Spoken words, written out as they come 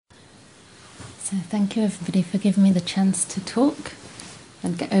So thank you everybody for giving me the chance to talk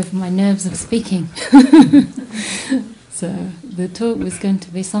and get over my nerves of speaking. So the talk was going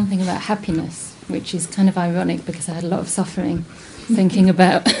to be something about happiness, which is kind of ironic because I had a lot of suffering thinking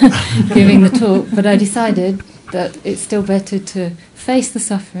about giving the talk, but I decided that it's still better to face the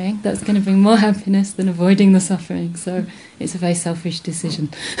suffering. That's going to bring more happiness than avoiding the suffering. So it's a very selfish decision.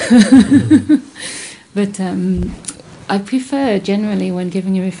 But I prefer generally when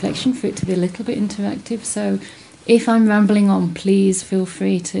giving a reflection for it to be a little bit interactive. So if I'm rambling on, please feel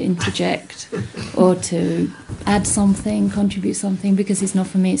free to interject or to add something, contribute something, because it's not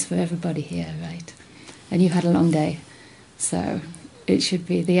for me, it's for everybody here, right? And you've had a long day, so it should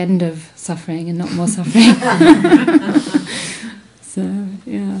be the end of suffering and not more suffering. So,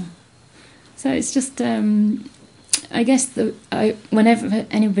 yeah. So it's just, I guess, whenever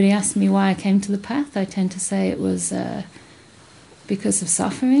anybody asks me why I came to the path, I tend to say it was because of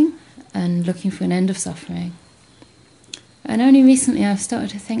suffering and looking for an end of suffering. And only recently I've started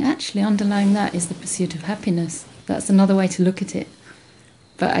to think, actually, underlying that is the pursuit of happiness. That's another way to look at it.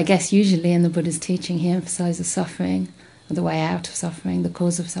 But I guess usually in the Buddha's teaching, he emphasizes suffering, the way out of suffering, the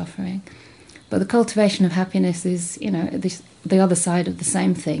cause of suffering. But the cultivation of happiness is, the other side of the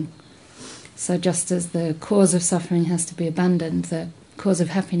same thing. So just as the cause of suffering has to be abandoned, the cause of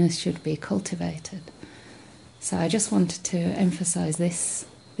happiness should be cultivated. So I just wanted to emphasize this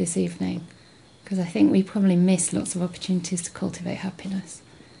evening, because I think we probably miss lots of opportunities to cultivate happiness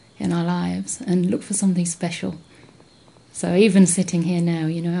in our lives and look for something special. So even sitting here now,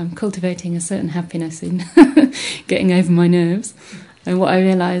 I'm cultivating a certain happiness in getting over my nerves. And what I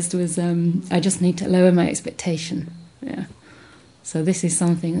realised was I just need to lower my expectation. Yeah. So this is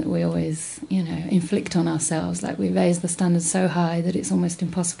something that we always, inflict on ourselves. Like we raise the standards so high that it's almost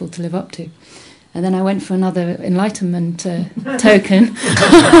impossible to live up to. And then I went for another enlightenment token.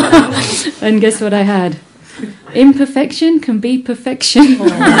 And guess what I had? Imperfection can be perfection.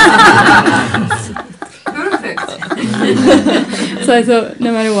 Perfect. So I thought,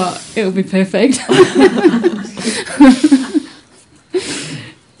 no matter what, it will be perfect.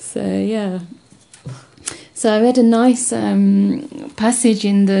 So, yeah. So I read a nice passage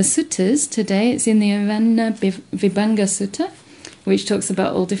in the suttas today. It's in the Arana Vibhanga Sutta, which talks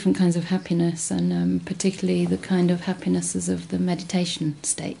about all different kinds of happiness, and particularly the kind of happinesses of the meditation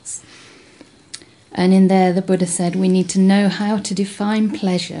states. And in there the Buddha said we need to know how to define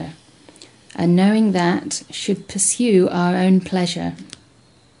pleasure, and knowing that should pursue our own pleasure.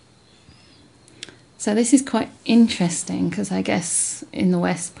 So this is quite interesting, because I guess in the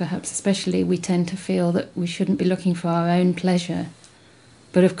West perhaps especially we tend to feel that we shouldn't be looking for our own pleasure.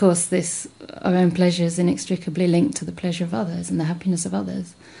 But of course our own pleasure is inextricably linked to the pleasure of others and the happiness of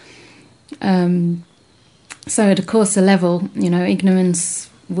others. So at a coarser level, ignorance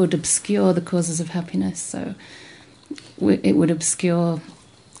would obscure the causes of happiness. So it would obscure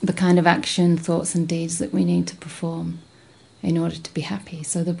the kind of action, thoughts and deeds that we need to perform in order to be happy.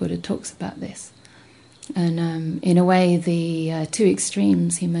 So the Buddha talks about this. And in a way, the two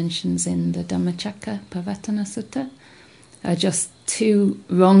extremes he mentions in the Dhammacakkappavattana Sutta are just two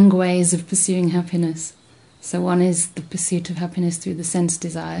wrong ways of pursuing happiness. So one is the pursuit of happiness through the sense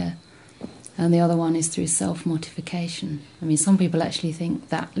desire, and the other one is through self-mortification. I mean, some people actually think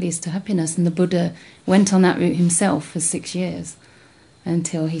that leads to happiness, and the Buddha went on that route himself for 6 years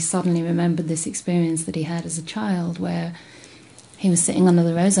until he suddenly remembered this experience that he had as a child, where he was sitting under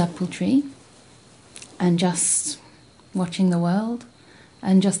the rose apple tree and just watching the world,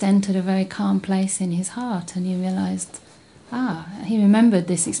 and just entered a very calm place in his heart, and he realised, he remembered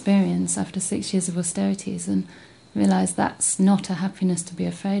this experience after 6 years of austerities and realised that's not a happiness to be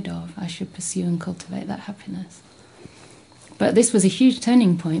afraid of. I should pursue and cultivate that happiness. But this was a huge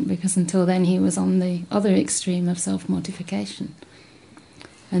turning point, because until then he was on the other extreme of self-mortification.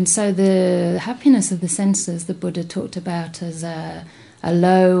 And so the happiness of the senses the Buddha talked about as a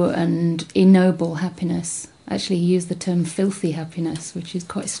low and ignoble happiness. Actually he used the term filthy happiness, which is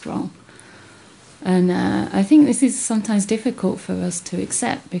quite strong. And I think this is sometimes difficult for us to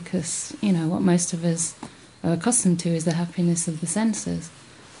accept, because, what most of us are accustomed to is the happiness of the senses.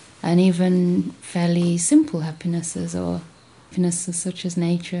 And even fairly simple happinesses, or happinesses such as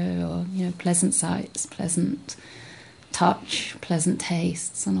nature, or, pleasant sights, pleasant touch, pleasant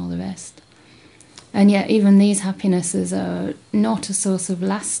tastes, and all the rest. And yet even these happinesses are not a source of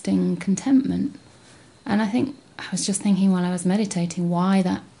lasting contentment. And I was just thinking while I was meditating why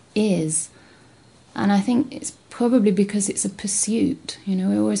that is. And I think it's probably because it's a pursuit.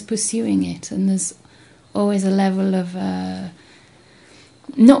 We're always pursuing it, and there's always a level of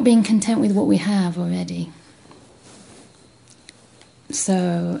not being content with what we have already.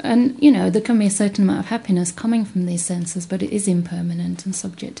 So, and there can be a certain amount of happiness coming from these senses, but it is impermanent and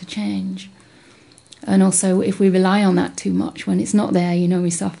subject to change. And also, if we rely on that too much, when it's not there, we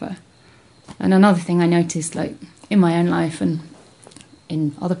suffer. And another thing I noticed, like in my own life and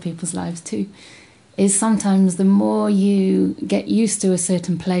in other people's lives too, is sometimes the more you get used to a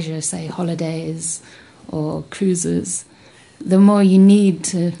certain pleasure, say holidays or cruises, the more you need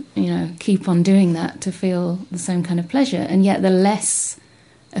to, keep on doing that to feel the same kind of pleasure. And yet the less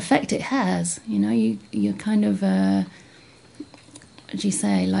effect it has, you're kind of, what do you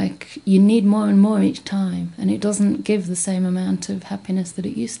say, like you need more and more each time, and it doesn't give the same amount of happiness that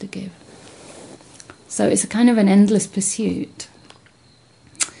it used to give. So it's a kind of an endless pursuit.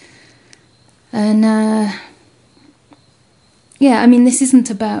 And, this isn't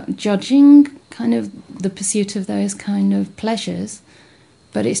about judging kind of the pursuit of those kind of pleasures,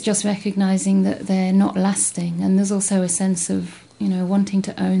 but it's just recognizing that they're not lasting. And there's also a sense of, wanting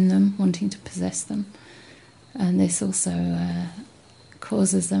to own them, wanting to possess them. And this also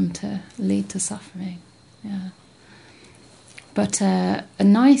causes them to lead to suffering. Yeah. But a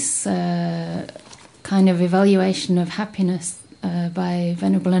nice kind of evaluation of happiness by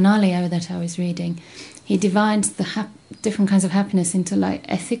Venerable Ayya that I was reading, he divides the different kinds of happiness into like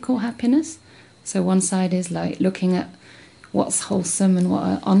ethical happiness. So one side is like looking at what's wholesome and what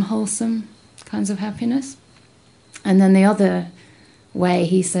are unwholesome kinds of happiness. And then the other way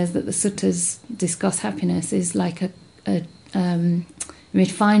he says that the suttas discuss happiness is like a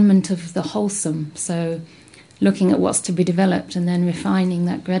refinement of the wholesome. So looking at what's to be developed and then refining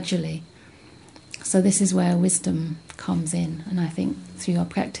that gradually. So this is where wisdom comes in, and I think through our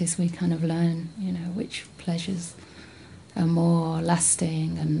practice we kind of learn, which pleasures are more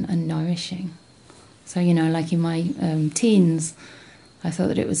lasting and nourishing. So, like in my teens, I thought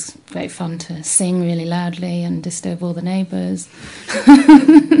that it was great fun to sing really loudly and disturb all the neighbours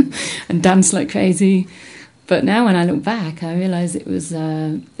and dance like crazy. But now when I look back, I realise it was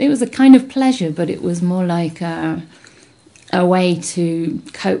a kind of pleasure, but it was more like a way to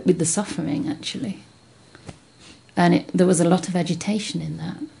cope with the suffering, actually. And there was a lot of agitation in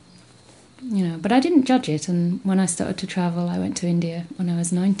that, but I didn't judge it. And when I started to travel, I went to India when I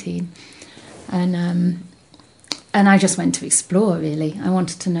was 19, and I just went to explore, really. I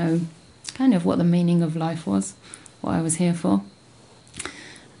wanted to know kind of what the meaning of life was, what I was here for.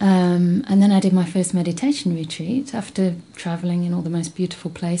 And then I did my first meditation retreat after travelling in all the most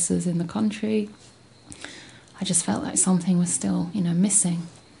beautiful places in the country. I just felt like something was still, missing.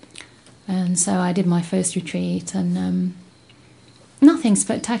 And so I did my first retreat, and nothing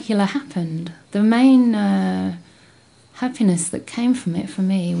spectacular happened. The main happiness that came from it for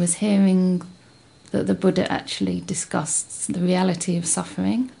me was hearing that the Buddha actually discussed the reality of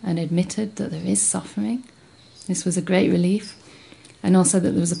suffering and admitted that there is suffering. This was a great relief. And also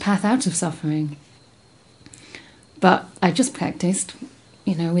that there was a path out of suffering. But I just practiced,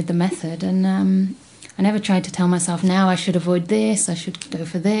 with the method, and I never tried to tell myself, now I should avoid this, I should go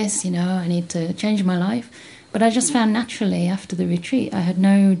for this, I need to change my life. But I just found naturally after the retreat I had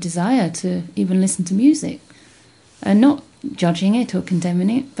no desire to even listen to music. And not judging it or condemning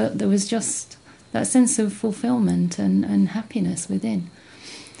it, but there was just that sense of fulfillment and happiness within.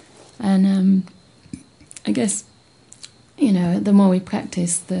 And I guess, the more we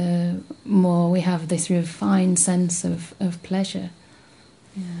practice, the more we have this refined sense of pleasure.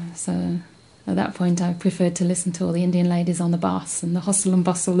 Yeah, so at that point I preferred to listen to all the Indian ladies on the bus and the hustle and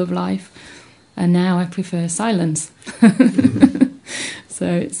bustle of life, and now I prefer silence. So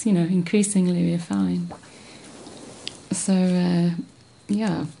it's, increasingly refined. So,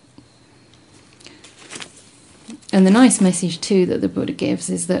 yeah. And the nice message too that the Buddha gives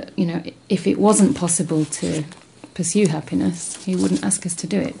is that, if it wasn't possible to pursue happiness, he wouldn't ask us to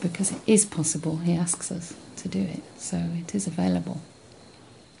do it, because it is possible. He asks us to do it, so it is available.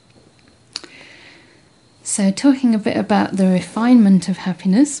 So talking a bit about the refinement of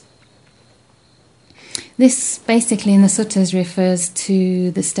happiness, this basically in the suttas refers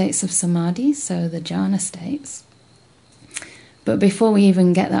to the states of samadhi, so the jhana states. But before we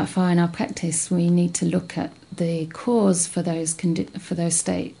even get that far in our practice, we need to look at the cause for those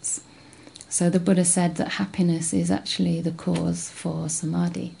states. So the Buddha said that happiness is actually the cause for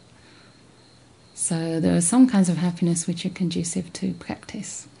samadhi. So there are some kinds of happiness which are conducive to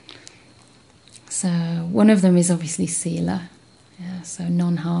practice. So one of them is obviously sila, so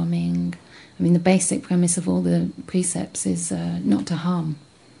non-harming. I mean, the basic premise of all the precepts is not to harm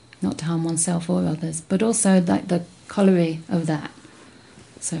oneself or others, but also like the corollary of that.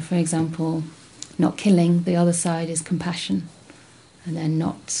 So for example, not killing, the other side is compassion. And then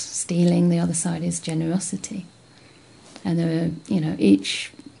not stealing, the other side is generosity. And there are,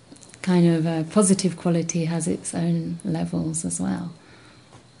 each kind of positive quality has its own levels as well.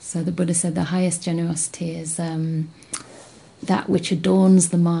 So the Buddha said the highest generosity is that which adorns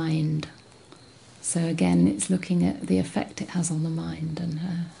the mind. So again, it's looking at the effect it has on the mind and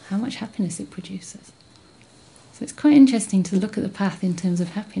how much happiness it produces. So it's quite interesting to look at the path in terms of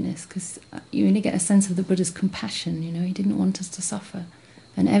happiness, because you really get a sense of the Buddha's compassion. He didn't want us to suffer,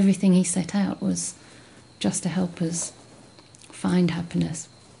 and everything he set out was just to help us find happiness.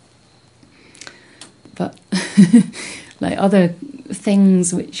 But like other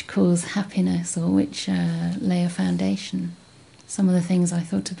things which cause happiness or which lay a foundation, some of the things I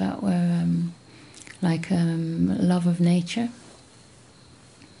thought about were love of nature,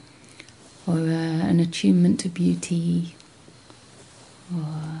 or an attunement to beauty,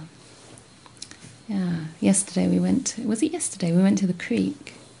 or yesterday we went to the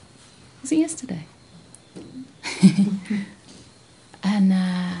creek. Was it yesterday? And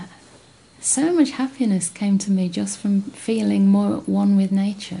so much happiness came to me just from feeling more at one with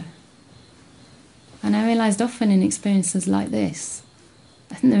nature. And I realised often in experiences like this,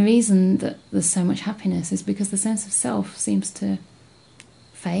 I think the reason that there's so much happiness is because the sense of self seems to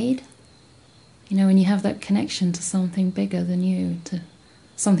fade. When you have that connection to something bigger than you, to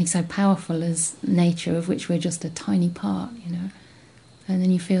something so powerful as nature, of which we're just a tiny part, and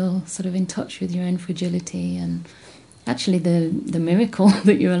then you feel sort of in touch with your own fragility and actually the miracle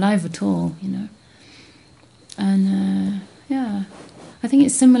that you're alive at all, And I think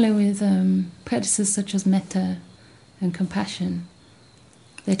it's similar with practices such as metta and compassion.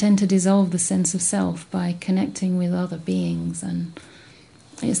 They tend to dissolve the sense of self by connecting with other beings, and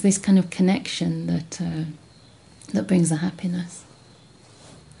it's this kind of connection that brings the happiness.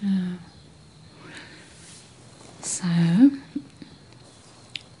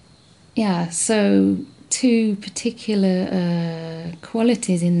 So two particular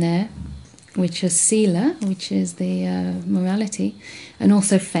qualities in there, which are sila, which is the morality, and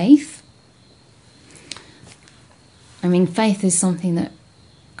also faith. I mean, faith is something that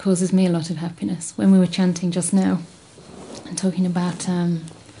causes me a lot of happiness. When we were chanting just now and talking about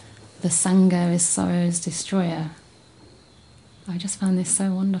the Sangha is sorrow's destroyer, I just found this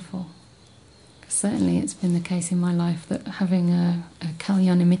so wonderful. Certainly it's been the case in my life that having a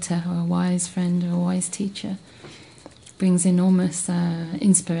kalyanamitta, or a wise friend or a wise teacher, brings enormous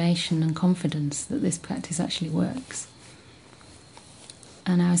inspiration and confidence that this practice actually works.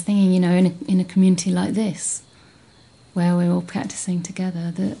 And I was thinking, in a community like this, where we're all practicing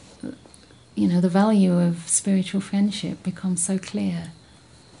together, that the value of spiritual friendship becomes so clear.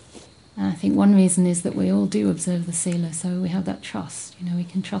 And I think one reason is that we all do observe the sila, so we have that trust. We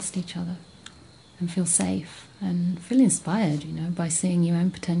can trust each other and feel safe and feel inspired, by seeing your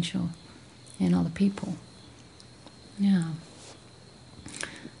own potential in other people.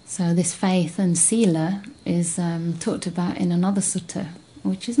 So this faith and sila is talked about in another sutta,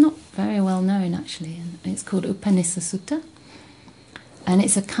 which is not very well known actually, and it's called Upanissa Sutta. And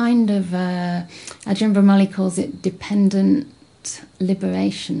it's a kind of, Ajahn Brahmali calls it dependent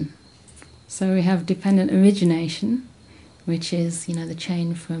liberation. So we have dependent origination, which is, the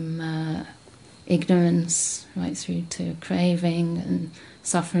chain from ignorance right through to craving and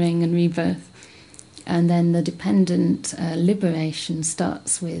suffering and rebirth. And then the dependent liberation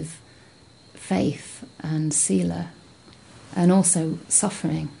starts with faith and sila, and also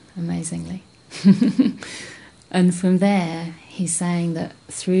suffering, amazingly. And from there, he's saying that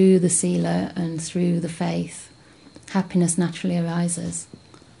through the sila and through the faith, happiness naturally arises.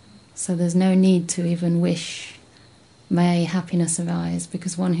 So there's no need to even wish, may happiness arise,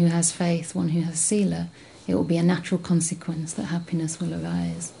 because one who has faith, one who has sila, it will be a natural consequence that happiness will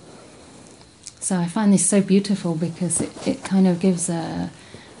arise. So I find this so beautiful because it kind of gives a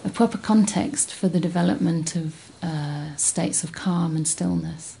proper context for the development of states of calm and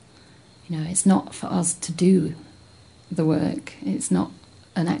stillness. It's not for us to do the work, it's not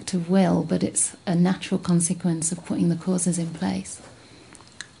an act of will, but it's a natural consequence of putting the causes in place.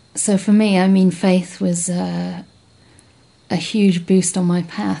 So for me, faith was a huge boost on my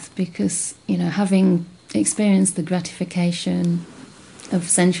path because, having experienced the gratification of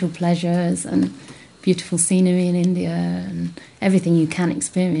sensual pleasures and beautiful scenery in India and everything you can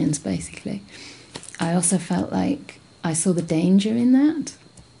experience, basically, I also felt like I saw the danger in that.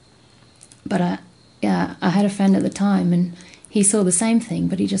 But I had a friend at the time and he saw the same thing,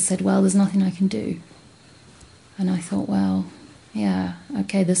 but he just said, well, there's nothing I can do. And I thought, well, yeah,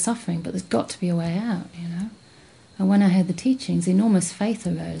 okay, there's suffering, but there's got to be a way out, And when I heard the teachings, enormous faith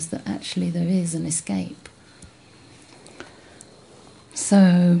arose that actually there is an escape.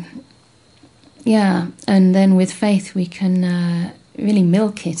 So, and then with faith we can really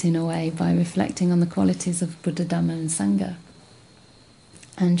milk it in a way by reflecting on the qualities of Buddha, Dhamma and Sangha.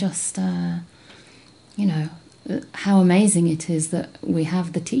 And just, how amazing it is that we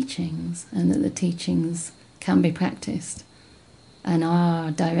have the teachings and that the teachings can be practiced and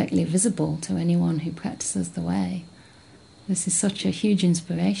are directly visible to anyone who practices the way. This is such a huge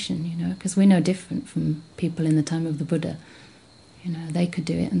inspiration, because we're no different from people in the time of the Buddha. They could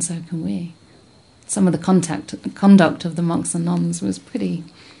do it and so can we. Some of the conduct of the monks and nuns was pretty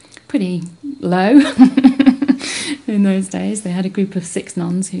low in those days. They had a group of 6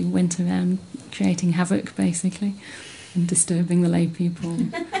 nuns who went around creating havoc, basically, and disturbing the lay people,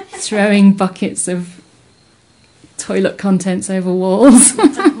 throwing buckets of toilet contents over walls.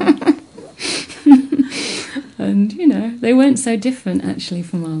 And, they weren't so different, actually,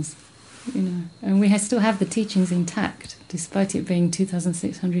 from us. And we still have the teachings intact, despite it being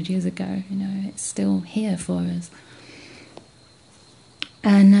 2,600 years ago. It's still here for us.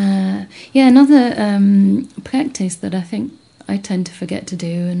 And another practice that I think I tend to forget to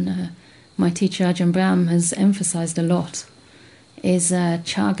do, and my teacher Ajahn Brahm has emphasised a lot, is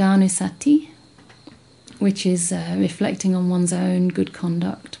Chaganusati, which is reflecting on one's own good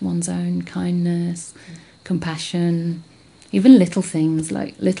conduct, one's own kindness, compassion, even little things,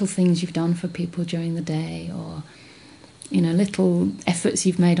 like little things you've done for people during the day, or little efforts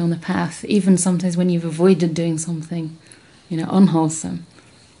you've made on the path, even sometimes when you've avoided doing something unwholesome.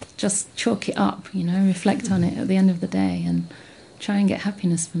 Just chalk it up, reflect on it at the end of the day and try and get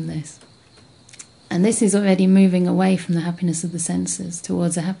happiness from this. And this is already moving away from the happiness of the senses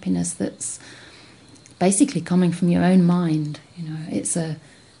towards a happiness that's basically coming from your own mind. It's a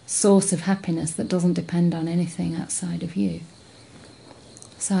source of happiness that doesn't depend on anything outside of you.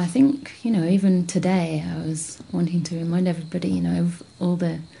 So I think, even today I was wanting to remind everybody, of all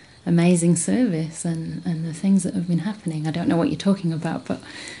the amazing service and the things that have been happening. I don't know what you're talking about, but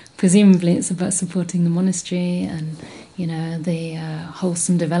presumably it's about supporting the monastery and, the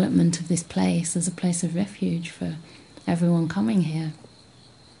wholesome development of this place as a place of refuge for everyone coming here.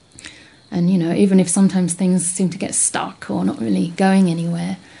 And, even if sometimes things seem to get stuck or not really going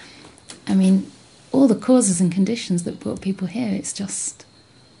anywhere, all the causes and conditions that brought people here, it's just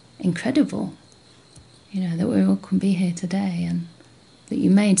incredible, that we all can be here today and that you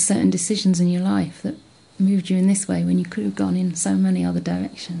made certain decisions in your life that moved you in this way when you could have gone in so many other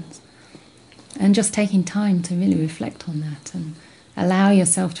directions. And just taking time to really reflect on that and allow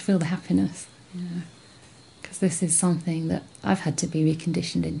yourself to feel the happiness, because this is something that I've had to be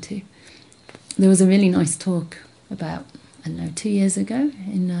reconditioned into. There was a really nice talk about, 2 years ago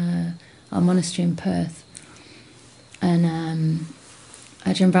in our monastery in Perth, and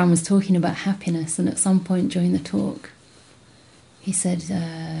Ajahn Brahm was talking about happiness, and at some point during the talk he said,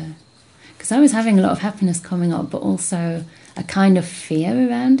 because I was having a lot of happiness coming up, but also a kind of fear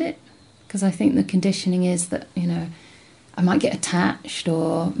around it, because I think the conditioning is that, I might get attached,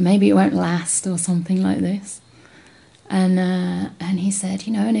 or maybe it won't last, or something like this. And he said,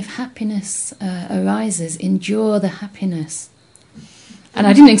 and if happiness arises, endure the happiness. And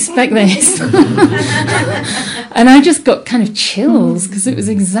I didn't expect this. And I just got kind of chills, because it was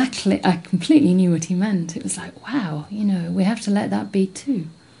I completely knew what he meant. It was like, wow, we have to let that be too.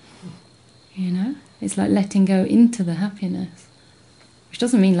 It's like letting go into the happiness, which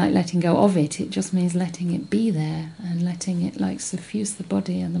doesn't mean like letting go of it. It just means letting it be there and letting it like suffuse the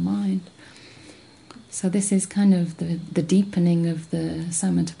body and the mind. So this is kind of the deepening of the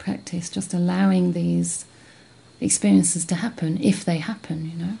samatha practice, just allowing these experiences to happen if they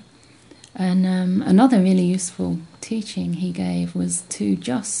happen, And another really useful teaching he gave was to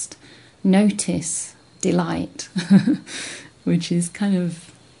just notice delight, which is kind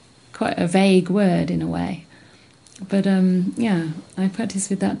of quite a vague word in a way. But I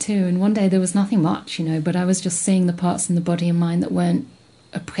practiced with that too. And one day there was nothing much, but I was just seeing the parts in the body and mind that weren't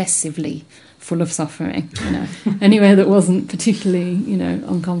oppressively full of suffering, anywhere that wasn't particularly,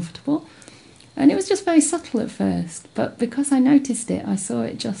 uncomfortable. And it was just very subtle at first, but because I noticed it, I saw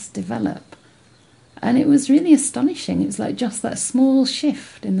it just develop. And it was really astonishing. It was like just that small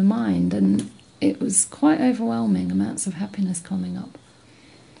shift in the mind, and it was quite overwhelming amounts of happiness coming up.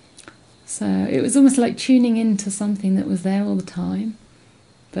 So it was almost like tuning into something that was there all the time,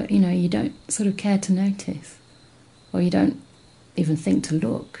 but, you don't sort of care to notice, or you don't even think to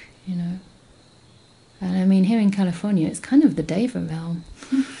look, And here in California, it's kind of the Deva realm.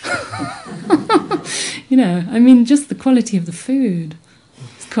 Just the quality of the food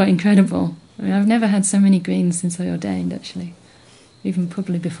is quite incredible. I've never had so many greens since I ordained, actually. Even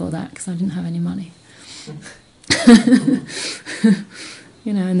probably before that, because I didn't have any money.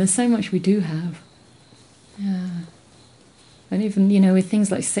 And there's so much we do have. Yeah. And even, with things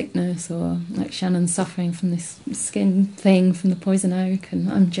like sickness, or like Shannon suffering from this skin thing from the poison oak,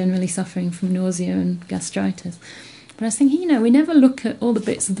 and I'm generally suffering from nausea and gastritis. But I was thinking, we never look at all the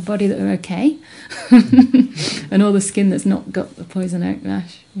bits of the body that are okay and all the skin that's not got the poison oak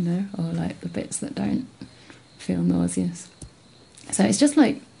rash, or like the bits that don't feel nauseous. So it's just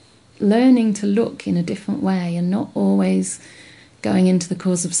like learning to look in a different way, and not always going into the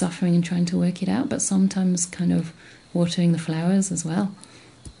cause of suffering and trying to work it out, but sometimes kind of watering the flowers as well.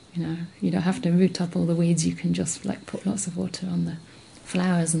 You don't have to root up all the weeds. You can just like put lots of water on the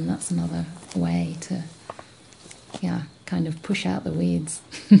flowers, and that's another way to kind of push out the weeds.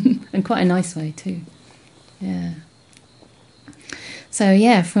 And quite a nice way too. Yeah.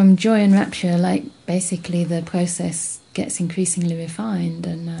 So from joy and rapture, like basically the process gets increasingly refined,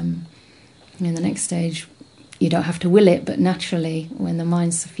 and in the next stage you don't have to will it, but naturally when the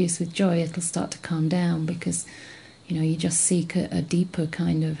mind's suffused with joy, it'll start to calm down, because you just seek a deeper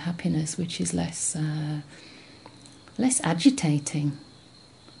kind of happiness, which is less agitating.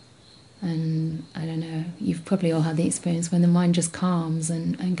 And I don't know, you've probably all had the experience when the mind just calms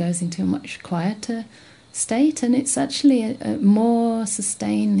and goes into a much quieter state, and it's actually a more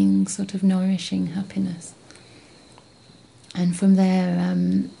sustaining, sort of nourishing happiness. And from there,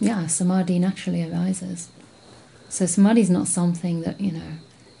 samadhi naturally arises. So samadhi is not something that,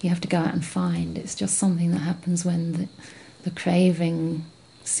 you have to go out and find. It's just something that happens when the craving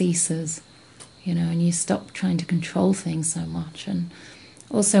ceases, and you stop trying to control things so much. And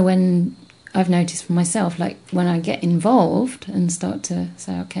also when I've noticed for myself, like when I get involved and start to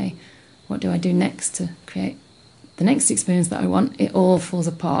say, okay, what do I do next to create the next experience that I want, it all falls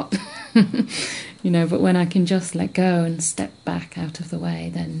apart. But when I can just let go and step back out of the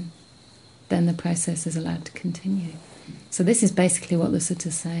way, then the process is allowed to continue. So this is basically what the sutta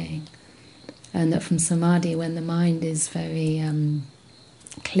is saying. And that from samadhi, when the mind is very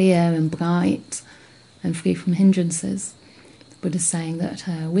clear and bright and free from hindrances, the Buddha's saying that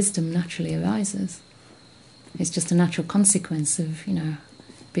wisdom naturally arises. It's just a natural consequence of,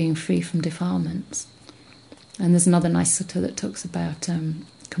 being free from defilements. And there's another nice sutta that talks about,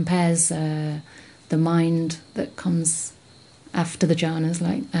 compares the mind that comes after the jhanas,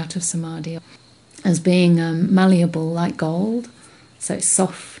 like out of samadhi, as being malleable like gold. So it's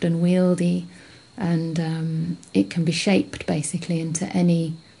soft and wieldy, and it can be shaped basically into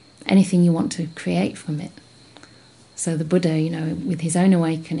anything you want to create from it. So the Buddha, with his own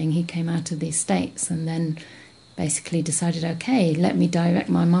awakening, he came out of these states and then basically decided, okay, let me direct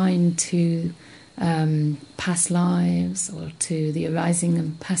my mind to past lives, or to the arising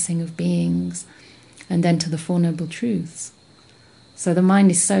and passing of beings, and then to the Four Noble Truths. So the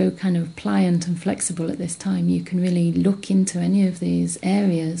mind is so kind of pliant and flexible at this time, you can really look into any of these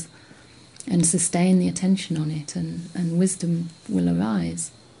areas and sustain the attention on it, and wisdom will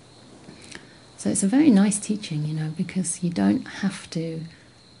arise. So it's a very nice teaching, because you don't have to...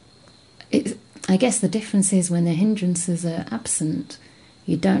 I guess the difference is when the hindrances are absent,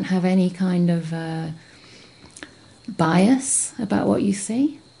 you don't have any kind of bias about what you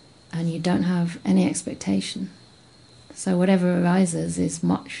see, and you don't have any expectation. So whatever arises is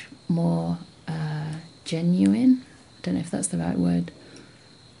much more genuine. I don't know if that's the right word.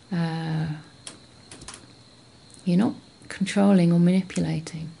 You're not controlling or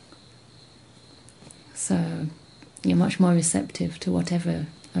manipulating. So you're much more receptive to whatever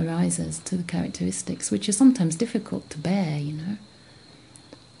arises, to the characteristics, which are sometimes difficult to bear,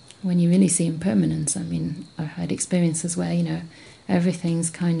 When you really see impermanence. I mean, I've had experiences where, everything's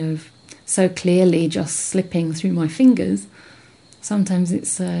kind of so clearly just slipping through my fingers. Sometimes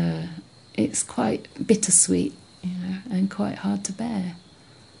it's quite bittersweet, and quite hard to bear.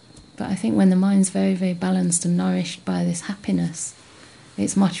 But I think when the mind's very, very balanced and nourished by this happiness,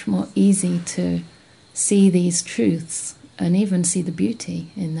 it's much more easy to see these truths and even see the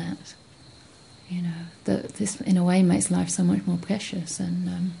beauty in that. That this in a way makes life so much more precious.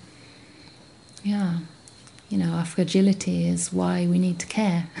 And our fragility is why we need to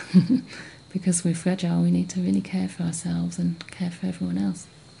care. Because we're fragile, we need to really care for ourselves and care for everyone else.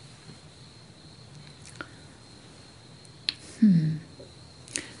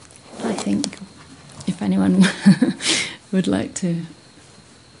 I think if anyone would like to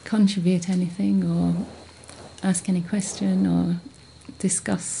contribute anything or ask any question or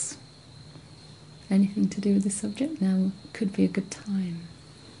discuss anything to do with this subject, now could be a good time.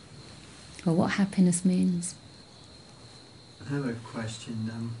 Or what happiness means. I have a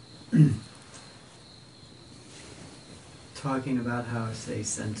question. Talking about how, say,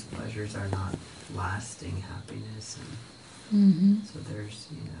 sense pleasures are not lasting happiness, and So there's,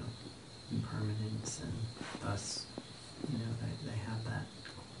 impermanence, and thus, they have that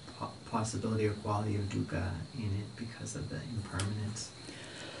possibility or quality of dukkha in it because of the impermanence.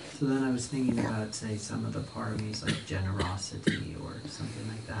 So then I was thinking about, say, some of the paramis like generosity or something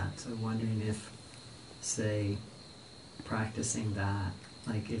like that. So wondering if, say, practicing that,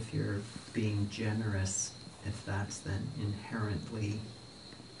 like if you're being generous, if that's then inherently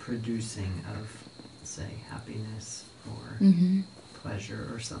producing of, say, happiness or pleasure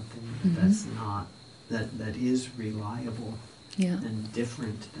or something that's not, that is reliable and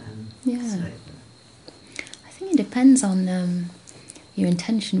different than, say, I think it depends on your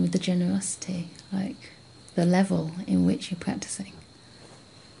intention with the generosity, like the level in which you're practicing.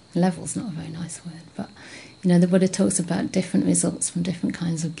 Level's not a very nice word, but the Buddha talks about different results from different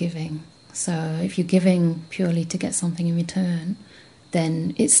kinds of giving. So if you're giving purely to get something in return,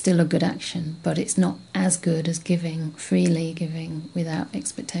 then it's still a good action, but it's not as good as giving freely, giving without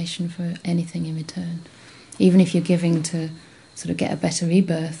expectation for anything in return. Even if you're giving to sort of get a better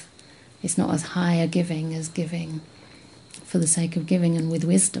rebirth, it's not as high a giving as giving for the sake of giving and with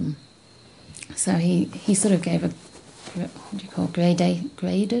wisdom. So he sort of gave a, what do you call,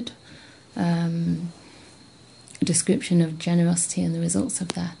 graded description of generosity and the results of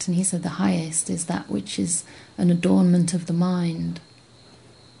that. And he said the highest is that which is an adornment of the mind.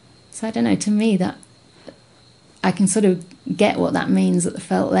 So I don't know, to me that I can sort of get what that means at the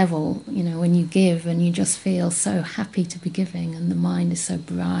felt level, when you give and you just feel so happy to be giving and the mind is so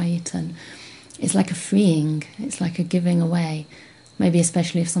bright, and it's like a freeing, it's like a giving away, maybe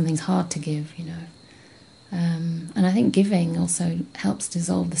especially if something's hard to give, and I think giving also helps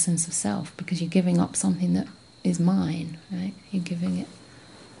dissolve the sense of self, because you're giving up something that is mine, right? You're giving it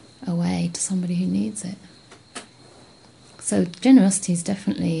away to somebody who needs it. So generosity is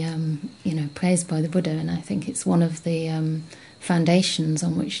definitely, praised by the Buddha, and I think it's one of the foundations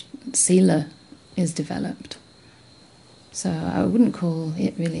on which sila is developed. So I wouldn't call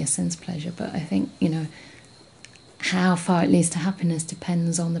it really a sense pleasure, but I think, how far it leads to happiness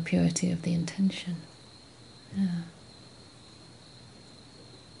depends on the purity of the intention. Yeah.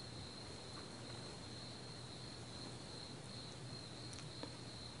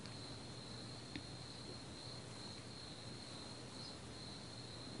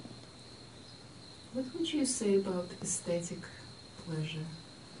 What would you say about aesthetic pleasure?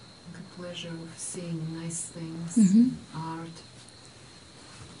 The pleasure of seeing nice things, art?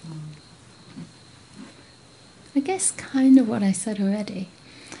 I guess kind of what I said already.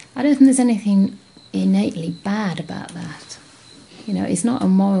 I don't think there's anything innately bad about that. It's not a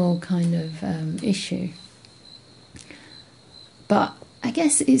moral kind of issue. But I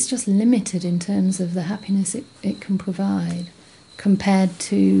guess it's just limited in terms of the happiness it can provide compared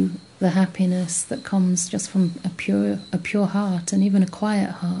to the happiness that comes just from a pure heart, and even a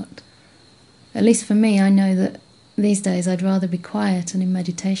quiet heart. At least for me, I know that these days I'd rather be quiet and in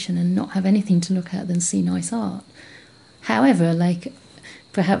meditation and not have anything to look at than see nice art. However, like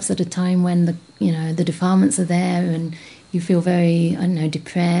perhaps at a time when the defilements are there and you feel very,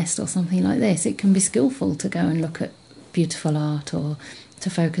 depressed or something like this, it can be skillful to go and look at beautiful art or to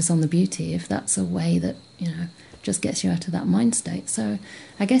focus on the beauty, if that's a way that, just gets you out of that mind state. So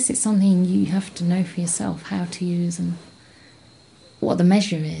I guess it's something you have to know for yourself how to use and what the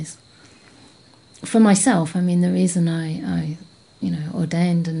measure is. For myself, the reason I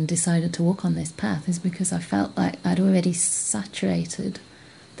ordained and decided to walk on this path is because I felt like I'd already saturated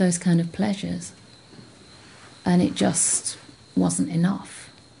those kind of pleasures, and it just wasn't enough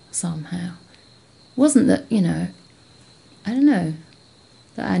somehow. It wasn't that, I don't know,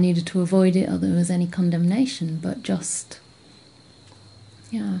 that I needed to avoid it or there was any condemnation, but just,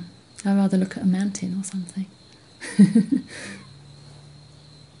 I'd rather look at a mountain or something.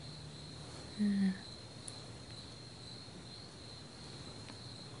 Yeah.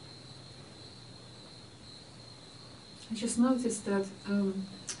 I just noticed that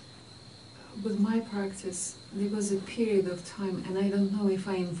with my practice, there was a period of time, and I don't know if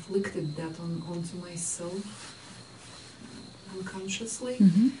I inflicted that onto myself unconsciously,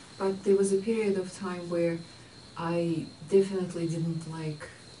 but there was a period of time where I definitely didn't like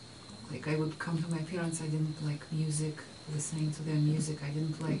I would come to my parents, I didn't like music, listening to their music, I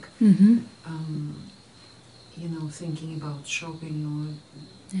didn't like, thinking about shopping or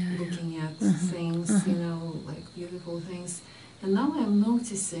looking at things, like beautiful things. And now I'm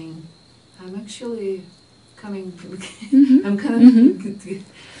noticing, I'm actually coming, I'm kind of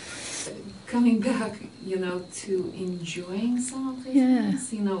coming back, to enjoying some of these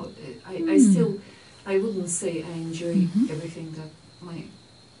things. I still, I wouldn't say I enjoy everything that my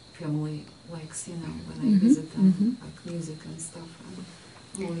family likes, you know, when I visit them, like music and stuff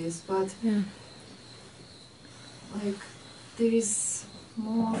and movies. But like there is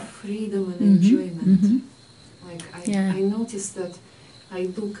more freedom and enjoyment. Like I noticed that I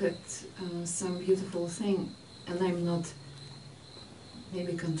look at some beautiful thing and I'm not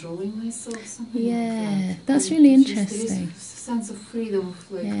maybe controlling myself, something like that. That's and really there interesting. is a sense of freedom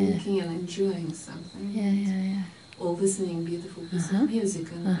of like looking and enjoying something. Or listening beautiful piece of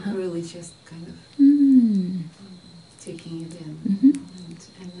music and really just kind of taking it in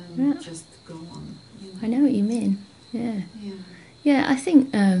and then just go on. You know? I know what you mean. Yeah, I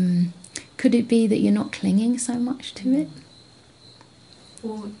think, could it be that you're not clinging so much to it?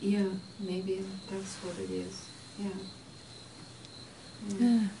 Or, maybe that's what it is.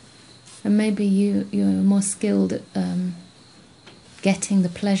 And maybe you're more skilled at getting the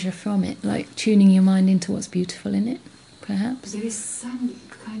pleasure from it, like tuning your mind into what's beautiful in it, perhaps. There is some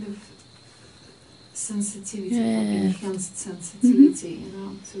kind of sensitivity, enhanced sensitivity, you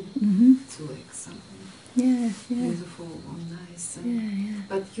know, to like something beautiful or nice. And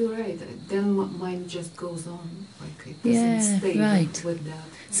but you're right, then mind just goes on, like it doesn't stay with that.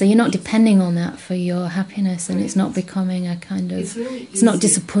 So you're not depending on that for your happiness, and it's not becoming a kind of... It's not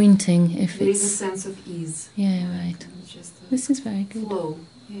disappointing if there is a sense of ease. Yeah, right. This is very good. Flow,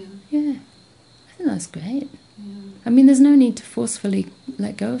 I think that's great. I mean, there's no need to forcefully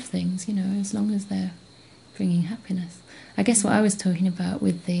let go of things, you know, as long as they're bringing happiness. I guess what I was talking about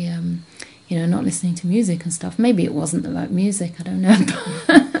with the, you know, not listening to music and stuff, maybe it wasn't about music, I don't know.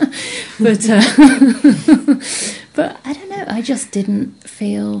 But but I don't know, I just didn't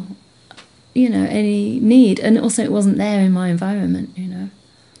feel, you know, any need. And also it wasn't there in my environment, you know.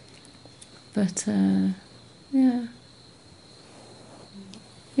 But,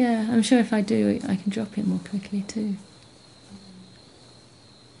 yeah, I'm sure if I do, I can drop it more quickly too.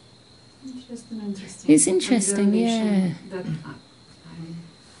 It's just an interesting... It's interesting, that I'm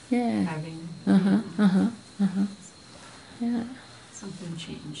having. Yeah. Something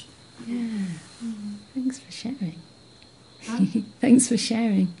changed. Yeah. Thanks for sharing. Thanks for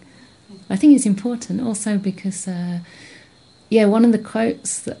sharing. I think it's important also because, one of the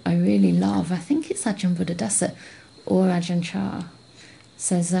quotes that I really love, I think it's Ajahn Buddhadasa or Ajahn Chah,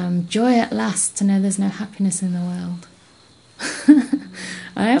 says, joy at last to know there's no happiness in the world.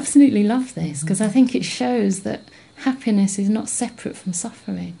 I absolutely love this because I think it shows that happiness is not separate from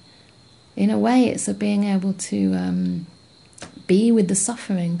suffering. In a way, it's a being able to be with the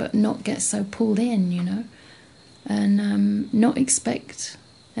suffering but not get so pulled in, you know, and not expect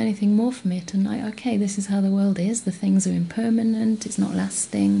anything more from it. And like, okay, this is how the world is. The things are impermanent. It's not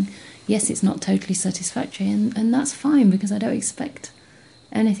lasting. Yes, it's not totally satisfactory, and that's fine because I don't expect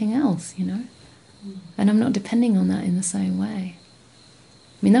anything else, you know. And I'm not depending on that in the same way.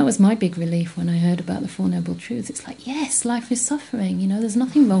 I mean, that was my big relief when I heard about the Four Noble Truths. It's like, yes, life is suffering, you know, there's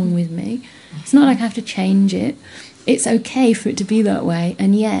nothing wrong with me. It's not like I have to change it. It's okay for it to be that way,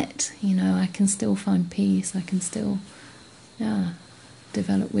 and yet, you know, I can still find peace. I can still,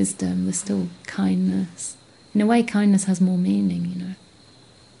 develop wisdom. There's still kindness. In a way, kindness has more meaning, you know,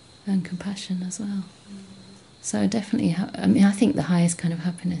 and compassion as well. So definitely, I mean, I think the highest kind of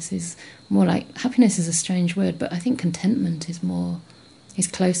happiness is more like, happiness is a strange word, but I think contentment is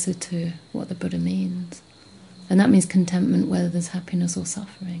closer to what the Buddha means. And that means contentment whether there's happiness or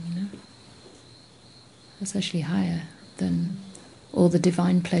suffering, you know. It's actually higher than all the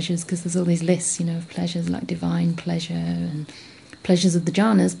divine pleasures, because there's all these lists, you know, of pleasures like divine pleasure and pleasures of the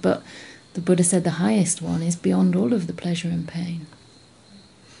jhanas, but the Buddha said the highest one is beyond all of the pleasure and pain,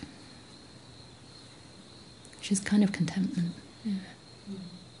 which is kind of contentment. Yeah.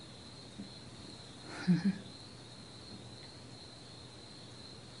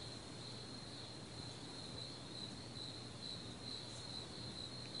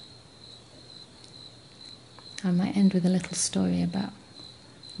 I might end with a little story about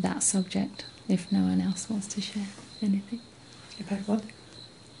that subject, if no one else wants to share anything. About what?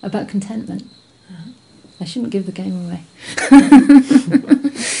 About contentment. I shouldn't give the game away.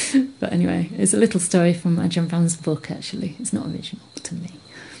 But anyway, it's a little story from Ajahn Brahm's book, actually. It's not original to me.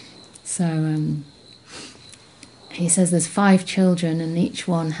 So he says there's 5 children and each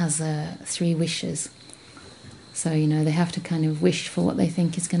one has 3 wishes. So, you know, they have to kind of wish for what they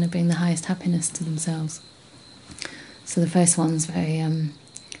think is going to bring the highest happiness to themselves. So the first one's very,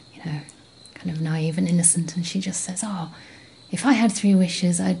 kind of naive and innocent, and she just says, if I had 3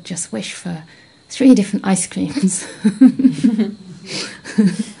 wishes, I'd just wish for 3 different ice creams.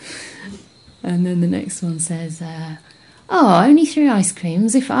 And then the next one says, only 3 ice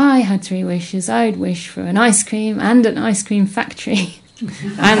creams. If I had 3 wishes, I'd wish for an ice cream and an ice cream factory.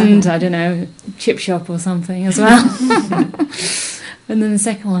 and, I don't know, chip shop or something as well. And then the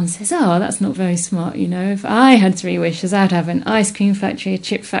second one says, oh, that's not very smart, you know. If I had 3 wishes, I'd have an ice cream factory, a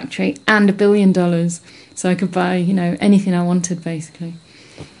chip factory, and $1 billion. So I could buy, you know, anything I wanted, basically.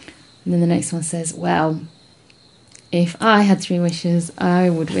 And then the next one says, well, if I had 3 wishes, I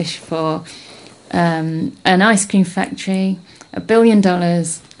would wish for an ice cream factory, $1 billion,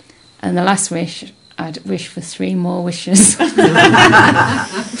 and the last wish, I'd wish for 3 more wishes.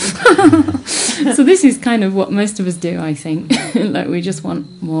 So this is kind of what most of us do, I think. Like, we just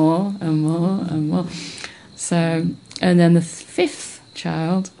want more and more and more. So, and then the 5th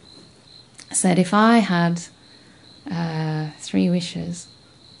child said, if I had 3 wishes,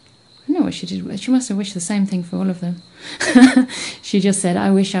 I don't know what she did. She must have wished the same thing for all of them. She just said,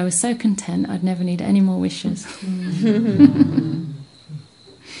 I wish I was so content I'd never need any more wishes.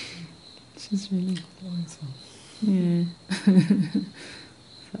 She's really awesome. Yeah.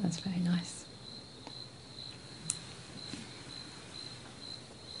 So that's very nice.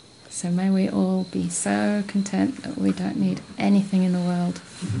 So may we all be so content that we don't need anything in the world,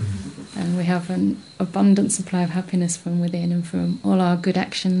 and we have an abundant supply of happiness from within and from all our good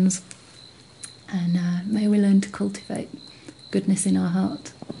actions. And may we learn to cultivate goodness in our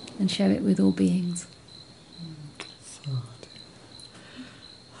heart and share it with all beings.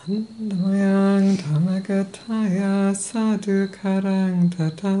 Handayang Dhammagataya Sadhukarang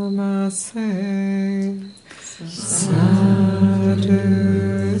Tatamase Sadhu,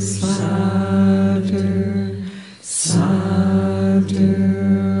 sadhu, sadhu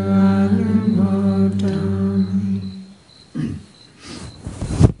Anumodami.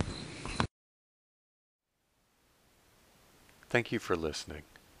 Thank you for listening.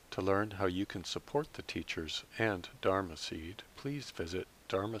 To learn how you can support the teachers and Dharma Seed, please visit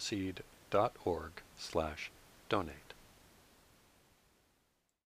dharmaseed.org/donate.